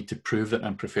feel I need to prove that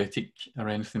I'm prophetic or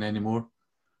anything anymore,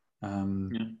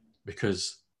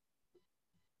 because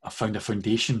I found a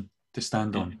foundation to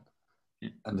stand on.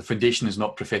 And the foundation is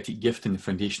not prophetic gift, and the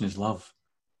foundation is love.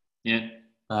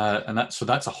 And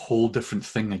that's a whole different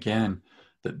thing again,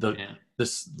 that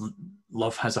this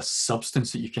love has a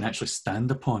substance that you can actually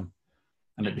stand upon,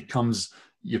 and it becomes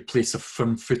your place of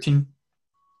firm footing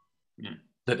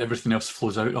that everything else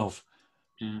flows out of.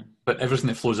 Yeah. but everything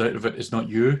that flows out of it is not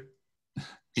you,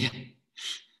 Yeah.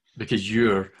 because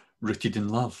you're rooted in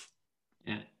love,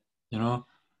 Yeah. you know?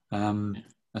 Yeah. And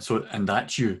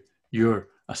that's you. You're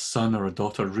a son or a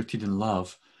daughter rooted in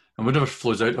love. And whatever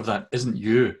flows out of that isn't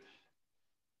you.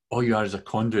 All you are is a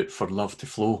conduit for love to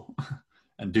flow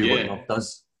and do what Yeah. love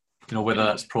does. You know, whether Yeah.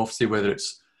 that's prophecy, whether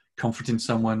it's comforting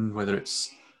someone, whether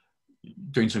it's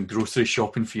doing some grocery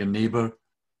shopping for your neighbor,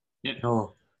 Yeah. you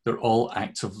know, they're all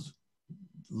acts of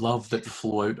love that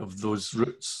flow out of those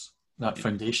roots, that Yeah.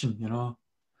 foundation, you know.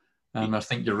 And I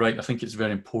think you're right. I think it's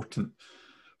very important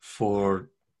for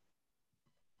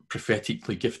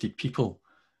prophetically gifted people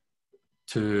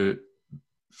to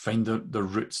find their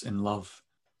roots in love,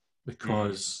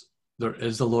 because there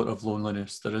is a lot of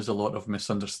loneliness, there is a lot of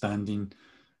misunderstanding,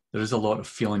 there is a lot of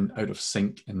feeling out of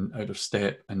sync and out of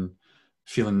step and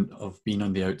feeling of being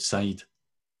on the outside.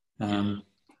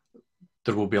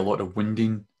 There will be a lot of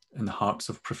wounding in the hearts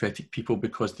of prophetic people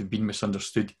because they've been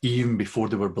misunderstood even before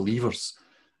they were believers.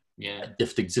 Yeah. A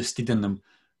gift existed in them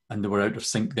and they were out of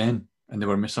sync then and they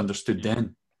were misunderstood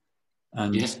then.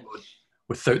 And so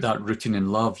without that rooting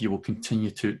in love, you will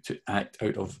continue to act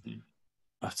out of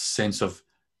a sense of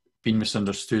being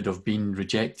misunderstood, of being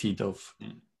rejected,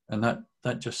 and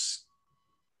that just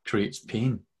creates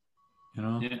pain, you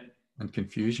know, and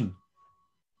confusion.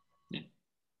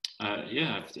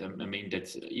 I mean,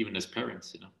 that's even as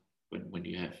parents, you know, when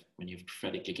you have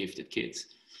prophetically gifted kids,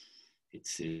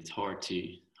 it's hard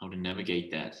to how to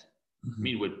navigate that. I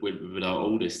mean, with our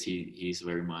oldest, he's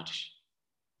very much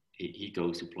he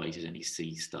goes to places and he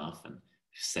sees stuff and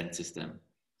senses them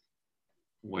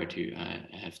where to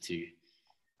have to,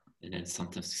 and then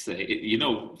sometimes to say, you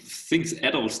know, things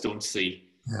adults don't see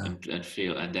and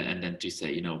feel, and then to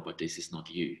say, you know, but this is not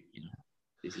you, you know.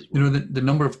 This is you know, the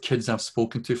number of kids I've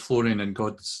spoken to, Florian, and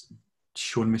God's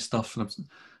shown me stuff, and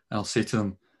I'll say to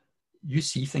them, you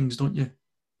see things, don't you?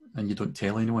 And you don't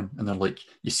tell anyone. And they're like,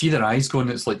 you see their eyes going,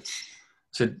 it's like,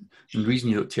 I said, the reason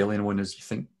you don't tell anyone is you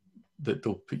think that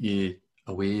they'll put you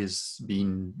away as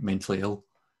being mentally ill.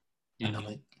 And they're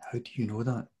like, how do you know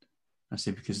that? I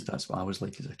say, because that's what I was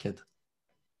like as a kid.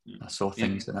 I saw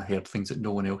things and I heard things that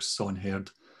no one else saw and heard.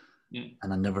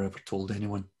 And I never ever told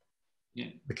anyone.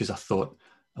 Because I thought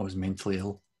I was mentally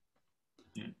ill.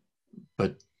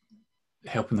 But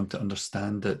helping them to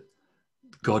understand that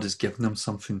God has given them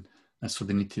something, and so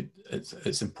they need to,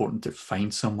 it's important to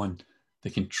find someone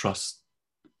they can trust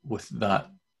with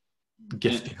that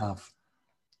gift they have,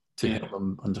 to help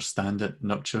them understand it,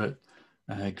 nurture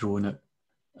it, grow in it,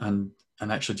 and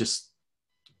actually just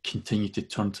continue to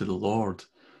turn to the Lord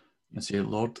and say,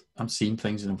 Lord, I'm seeing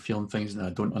things and I'm feeling things and I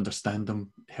don't understand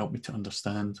them. Help me to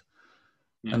understand.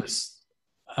 And it's,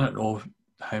 I don't know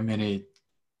how many,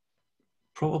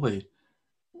 probably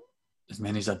as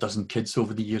many as a dozen kids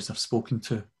over the years I've spoken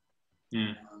to.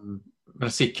 When I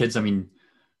say kids, I mean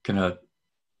kind of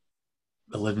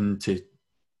 11 to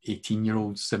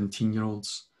 18-year-olds,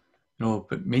 17-year-olds, you know,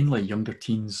 but mainly younger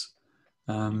teens.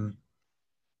 And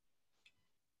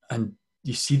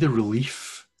you see the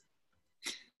relief.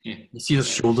 You see their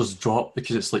shoulders drop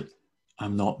because it's like,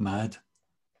 I'm not mad.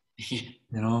 You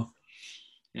know?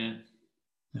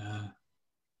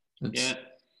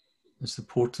 It's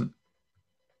important.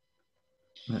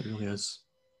 It really is.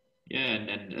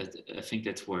 And I think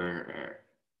that's where,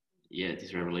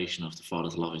 this revelation of the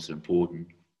Father's love is important.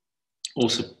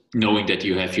 Also, knowing that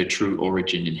you have your true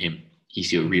origin in Him.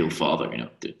 He's your real Father, you know.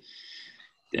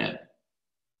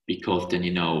 Because then,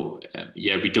 you know,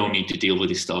 we don't need to deal with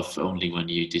this stuff only when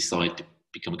you decide to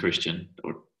become a Christian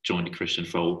or join the Christian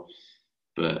fold.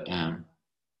 But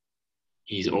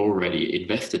He's already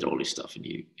invested all this stuff in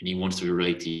you, and He wants to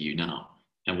relate to you now.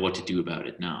 And what to do about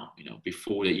it now, you know,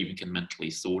 before they even can mentally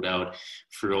sort out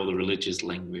through all the religious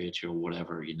language or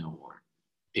whatever, you know, or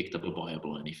picked up a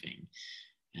Bible or anything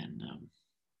and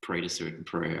prayed a certain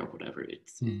prayer or whatever.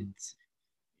 It's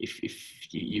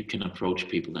if you can approach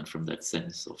people then from that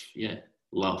sense of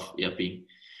love,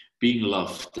 being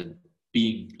loved and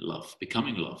being loved,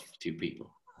 becoming love to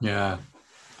people. Yeah.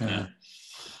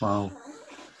 Wow.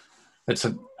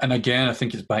 And again, I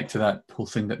think it's back to that whole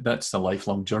thing that's a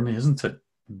lifelong journey, isn't it?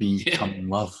 Becoming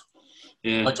love.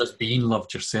 Not just being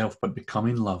loved yourself, but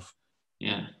becoming love.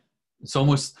 It's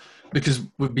almost because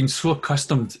we've been so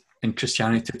accustomed in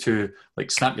Christianity to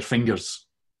like snap your fingers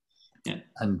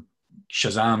and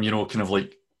Shazam, you know, kind of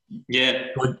like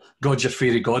God's your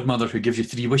fairy godmother who gives you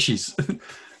 3 wishes.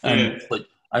 And like,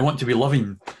 I want to be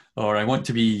loving, or I want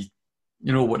to be,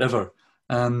 you know, whatever.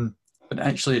 But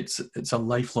actually it's a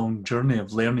lifelong journey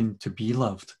of learning to be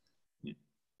loved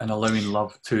and allowing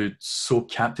love to so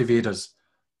captivate us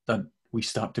that we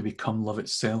start to become love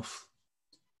itself.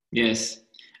 Yes.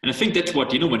 And I think that's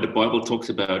what, when the Bible talks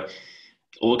about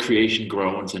all creation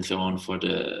groans and so on for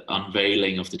the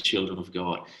unveiling of the children of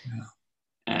God.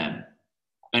 Yeah.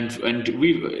 That's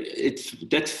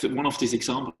one of these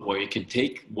examples where you can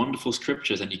take wonderful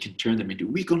scriptures and you can turn them into,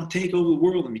 we're going to take over the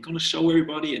world and we're going to show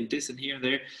everybody and this and here and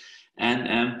there.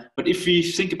 But if we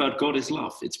think about God as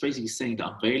love, it's basically saying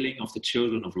the unveiling of the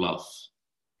children of love,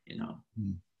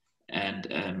 and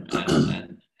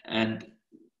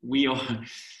we are.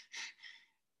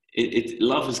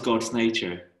 Love is God's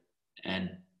nature,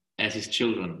 and as His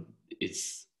children,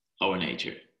 it's our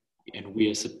nature, and we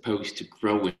are supposed to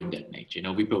grow in that nature.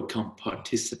 We become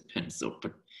participants or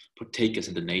partakers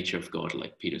in the nature of God,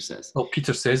 like Peter says. Well,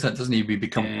 Peter says that, doesn't he? We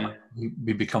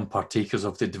become partakers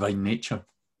of the divine nature.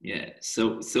 Yeah.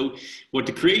 So what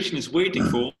the creation is waiting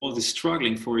for, or is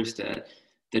struggling for, is that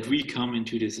we come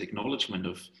into this acknowledgement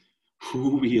of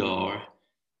who we are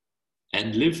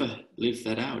and live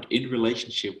that out in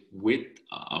relationship with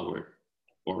our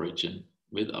origin,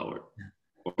 with our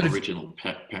original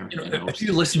parent. If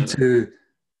you listen to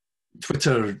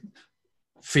Twitter,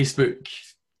 Facebook,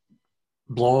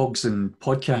 blogs and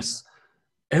podcasts,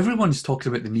 everyone's talking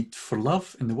about the need for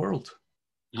love in the world.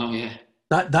 Oh yeah.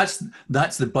 That's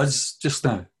the buzz just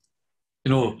now.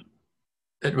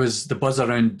 It was the buzz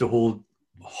around the whole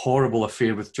horrible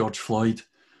affair with George Floyd.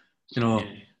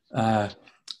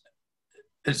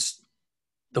 It's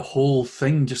the whole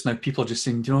thing just now. People are just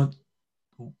saying,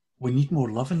 we need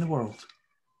more love in the world.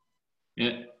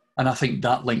 Yeah. And I think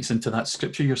that links into that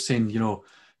scripture you're saying,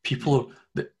 people,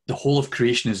 the whole of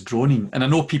creation is groaning. And I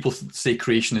know people say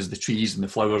creation is the trees and the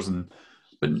flowers,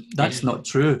 but that's not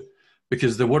true,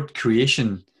 because the word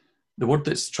creation, the word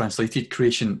that's translated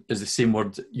creation, is the same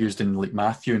word used in like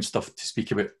Matthew and stuff to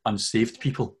speak about unsaved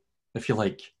people, if you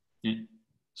like. Yeah.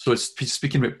 So it's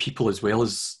speaking about people as well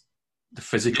as the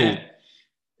physical. Yeah.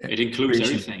 It includes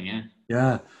creation. everything, yeah.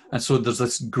 Yeah. And so there's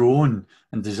this groan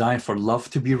and desire for love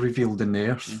to be revealed in the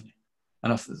earth. Mm-hmm.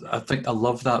 And I think I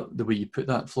love that, the way you put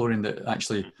that, Florian, that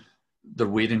actually they're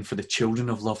waiting for the children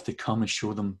of love to come and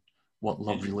show them what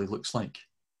love really looks like.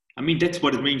 I mean, that's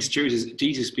what it means,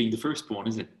 Jesus being the firstborn,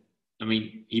 isn't it? I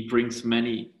mean, he brings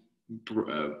many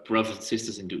brothers and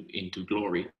sisters into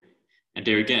glory. And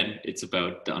there again, it's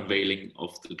about the unveiling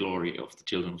of the glory of the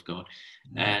children of God.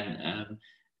 Mm-hmm.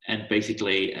 And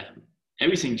basically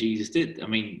everything Jesus did. I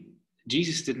mean,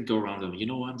 Jesus didn't go around them,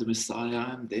 I'm the Messiah,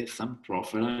 I'm this, I'm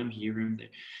prophet, I'm here, I'm there.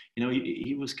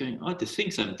 He was going, the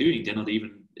things I'm doing,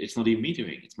 it's not even me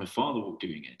doing it. It's my Father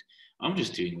doing it. I'm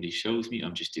just doing what he shows me.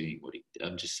 I'm just saying what he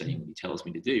tells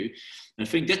me to do. And I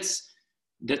think that's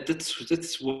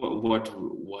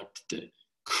what the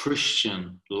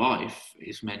Christian life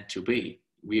is meant to be.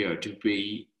 We are to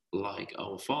be like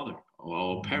our Father or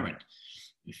our parent,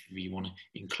 if we want to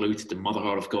include the mother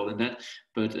heart of God in that.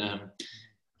 But can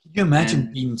you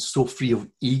imagine being so free of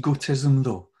egotism,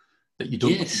 though, that you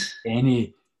don't claim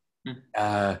any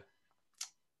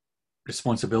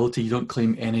responsibility, you don't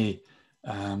claim any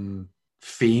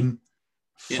fame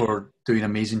for doing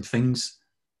amazing things?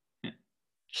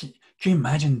 Can you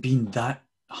imagine being that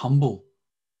humble,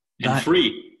 and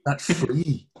free? That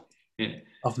free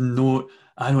of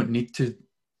I don't need to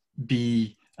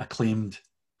be acclaimed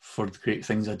for the great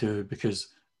things I do, because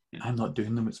I'm not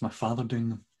doing them. It's my Father doing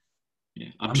them. Yeah,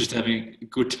 I'm just having a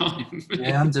good time.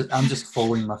 I'm just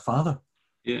following my Father.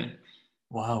 Yeah.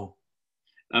 Wow.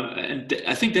 And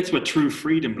I think that's where true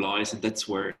freedom lies, and that's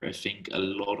where I think a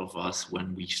lot of us,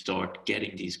 when we start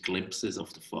getting these glimpses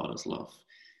of the Father's love,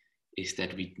 is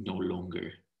that we no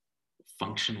longer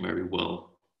function very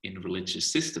well in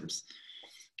religious systems.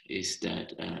 Is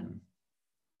that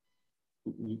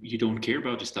you don't care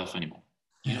about the stuff anymore.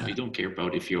 Yeah. You don't care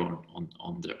about if you're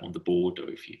on the board, or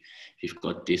if you've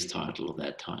got this title or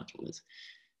that title.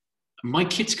 My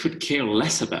kids could care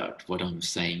less about what I'm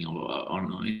saying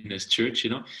in this church,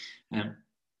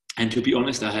 and to be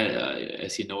honest, I had,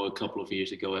 as you know, a couple of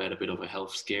years ago, I had a bit of a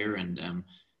health scare, and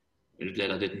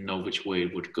that I didn't know which way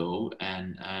it would go.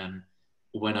 And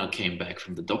when I came back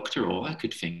from the doctor, all I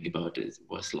could think about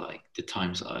was like the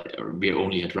times we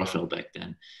only had Raphael back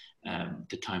then,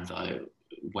 the times I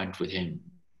went with him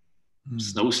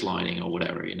snow sliding or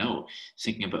whatever,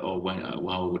 thinking about when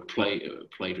I would play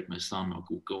with my son, or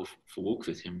go for a walk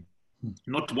with him.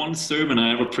 Not one sermon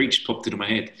I ever preached popped into my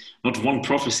head. Not one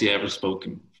prophecy I ever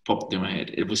spoken popped into my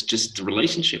head. It was just the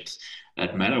relationships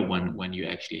that matter when you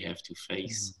actually have to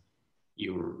face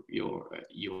your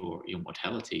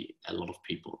mortality. A lot of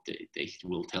people, they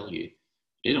will tell you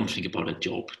they don't think about a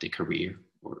job, their career,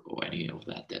 or any of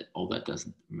that. That all that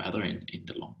doesn't matter in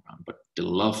the long run. But the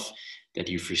love that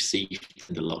you've received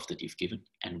and the love that you've given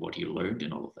and what you learned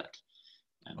and all of that.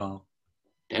 Wow.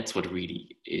 That's what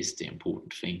really is the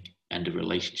important thing, and the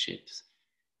relationships.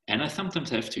 And I sometimes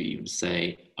have to even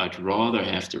say, I'd rather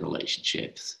have the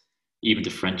relationships, even the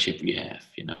friendship we have,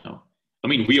 you know. I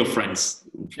mean, we are friends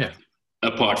Yeah.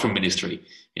 apart from ministry,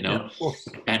 you know, Yeah, of course.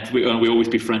 and we always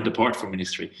be friends apart from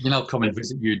ministry. You know, I'll come and But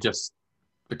visit you just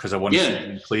because I want to see yeah,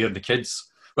 you and Claire, the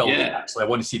kids. Well, yeah, actually, I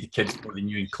want to see the kids more than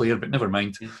you and Claire, but never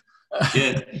mind.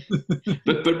 yeah.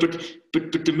 But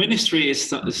the ministry is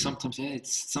sometimes, yeah,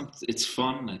 it's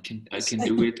fun. I can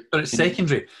do it. But it's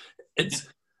secondary. Yeah, It's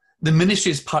the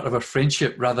ministry is part of our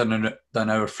friendship rather than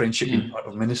our friendship yeah. being part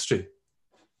of ministry.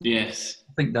 Yes.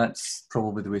 I think that's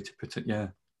probably the way to put it. Yeah.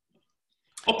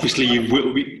 Obviously,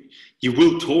 you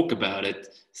will talk about it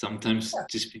sometimes,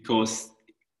 just because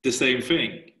the same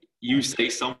thing. You say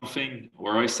something,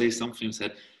 or I say something, and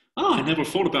said, "Oh, I never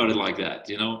thought about it like that."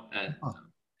 You know, Oh.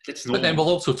 that's But then we'll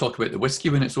normal. also talk about the whiskey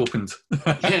when it's opened.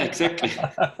 Yeah, exactly.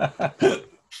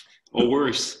 Or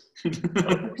worse.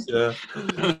 Yeah.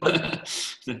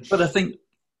 But I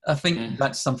think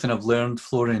that's something I've learned,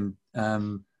 Florian.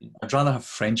 I'd rather have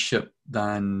friendship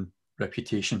than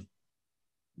reputation.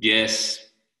 Yes.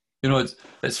 You know,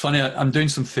 it's funny. I'm doing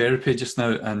some therapy just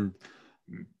now, and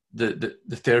the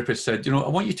therapist said, you know, I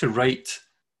want you to write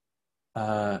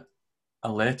a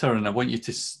letter, and I want you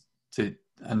to,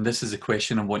 and this is a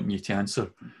question I want you to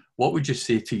answer. What would you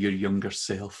say to your younger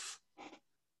self?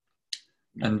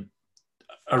 And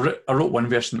I wrote one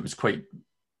version that was quite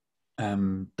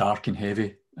dark and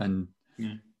heavy and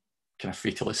kind of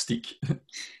fatalistic.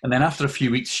 And then after a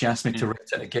few weeks, she asked me to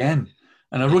write it again.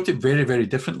 And I wrote it very, very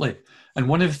differently. And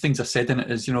one of the things I said in it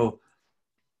is, you know,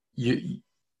 you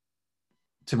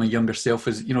to my younger self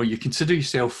is, you know, you consider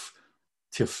yourself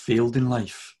to have failed in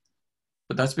life,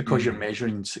 but that's because you're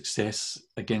measuring success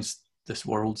against this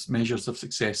world's measures of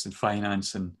success in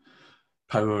finance and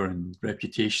power and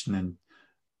reputation and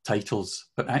titles.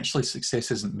 But actually, success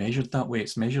isn't measured that way.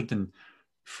 It's measured in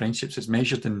friendships. It's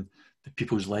measured in the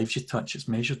people's lives you touch. It's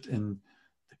measured in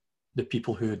the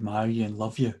people who admire you and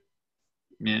love you,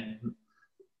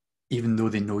 even though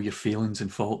they know your failings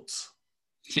and faults.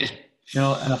 Yeah. You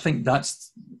know, and I think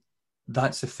that's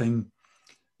the thing.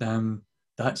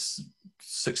 That's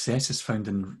success is found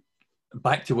in,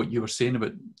 back to what you were saying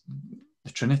about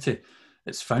the Trinity.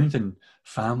 It's found in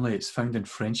family. It's found in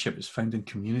friendship. It's found in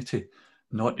community,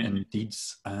 not in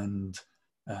deeds and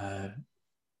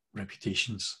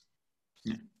reputations.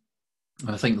 Yeah.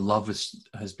 And I think love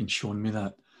has been showing me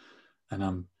that, and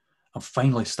I'm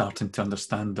finally starting to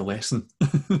understand the lesson.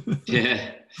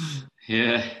 Yeah.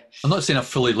 Yeah. I'm not saying I've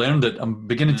fully learned it. I'm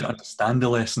beginning to understand the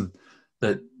lesson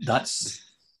that's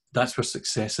where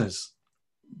success is.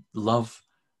 Love,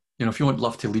 you know, if you want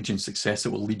love to lead you in success,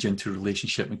 it will lead you into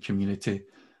relationship and community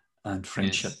and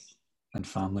friendship and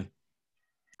family.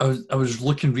 I was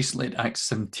looking recently at Acts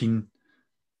 17,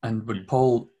 and when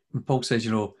Paul says,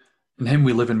 you know, in him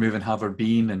we live and move and have our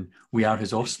being, and we are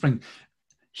his offspring,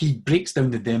 he breaks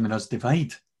down the them and us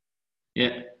divide.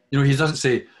 Yeah. You know, he doesn't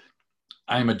say,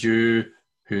 I'm a Jew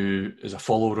who is a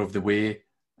follower of the way,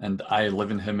 and I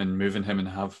live in him and move in him and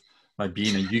have my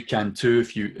being, and you can too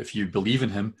if you believe in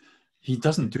him. He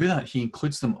doesn't do that. He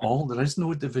includes them all. There is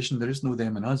no division. There is no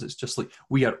them and us. It's just like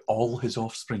we are all his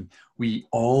offspring. We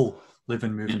all live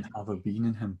and move and have our being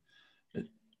in him.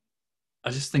 I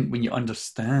just think when you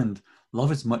understand,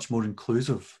 love is much more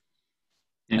inclusive.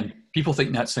 And people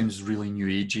think that sounds really new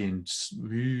agey and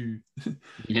woo.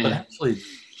 But actually,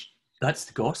 that's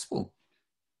the gospel.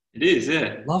 It is,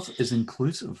 yeah. Love is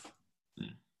inclusive.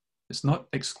 It's not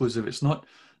exclusive. It's not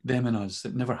them and us.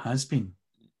 It never has been,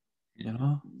 you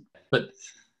know? But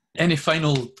any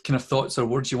final kind of thoughts or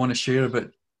words you want to share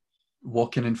about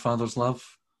walking in Father's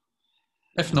love?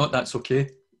 If not, that's okay.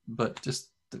 But just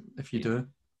if you do.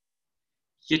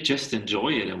 You just enjoy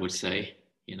it, I would say,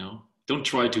 you know. Don't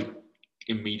try to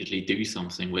immediately do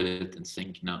something with it and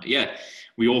think, no, yeah,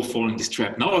 we all fall in this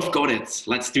trap. Now I've got it.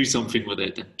 Let's do something with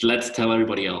it. And let's tell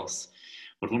everybody else.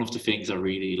 But one of the things I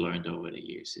really learned over the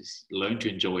years is learn to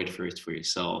enjoy it first for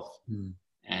yourself.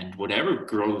 And whatever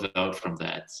grows out from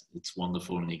that, it's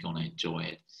wonderful and you're going to enjoy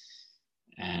it.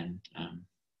 And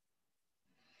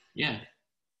yeah.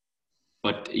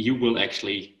 But you will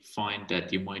actually find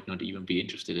that you might not even be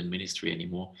interested in ministry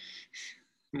anymore.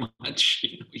 Much,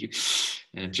 you know, you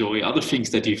enjoy other things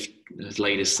that you've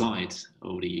laid aside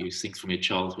over the years, things from your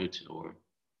childhood or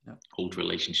old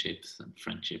relationships and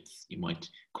friendships. You might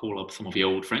call up some of your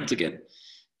old friends again,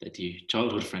 that you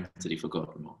childhood friends that you've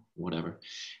forgotten or whatever.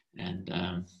 And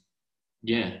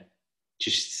yeah,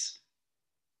 just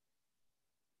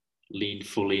lean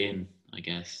fully in, I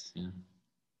guess. Yeah.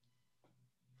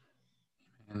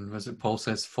 And as it Paul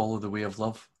says, follow the way of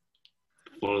love.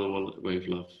 Follow the way of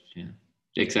love. Yeah.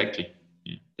 Exactly.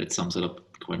 Yeah. That sums it up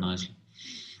quite nicely.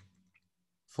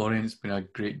 Florian, it's been a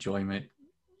great joy, mate.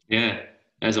 Yeah,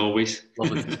 as always.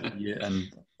 Lovely to see you,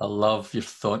 and I love your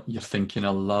thought, your thinking. I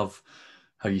love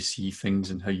how you see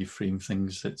things and how you frame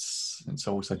things. It's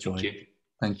always a joy. Thank you.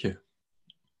 Thank you.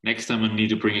 Next time I need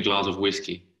to bring a glass of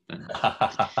whiskey. Then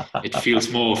it feels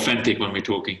more authentic when we're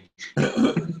talking.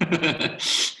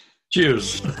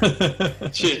 Cheers.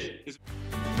 Cheers.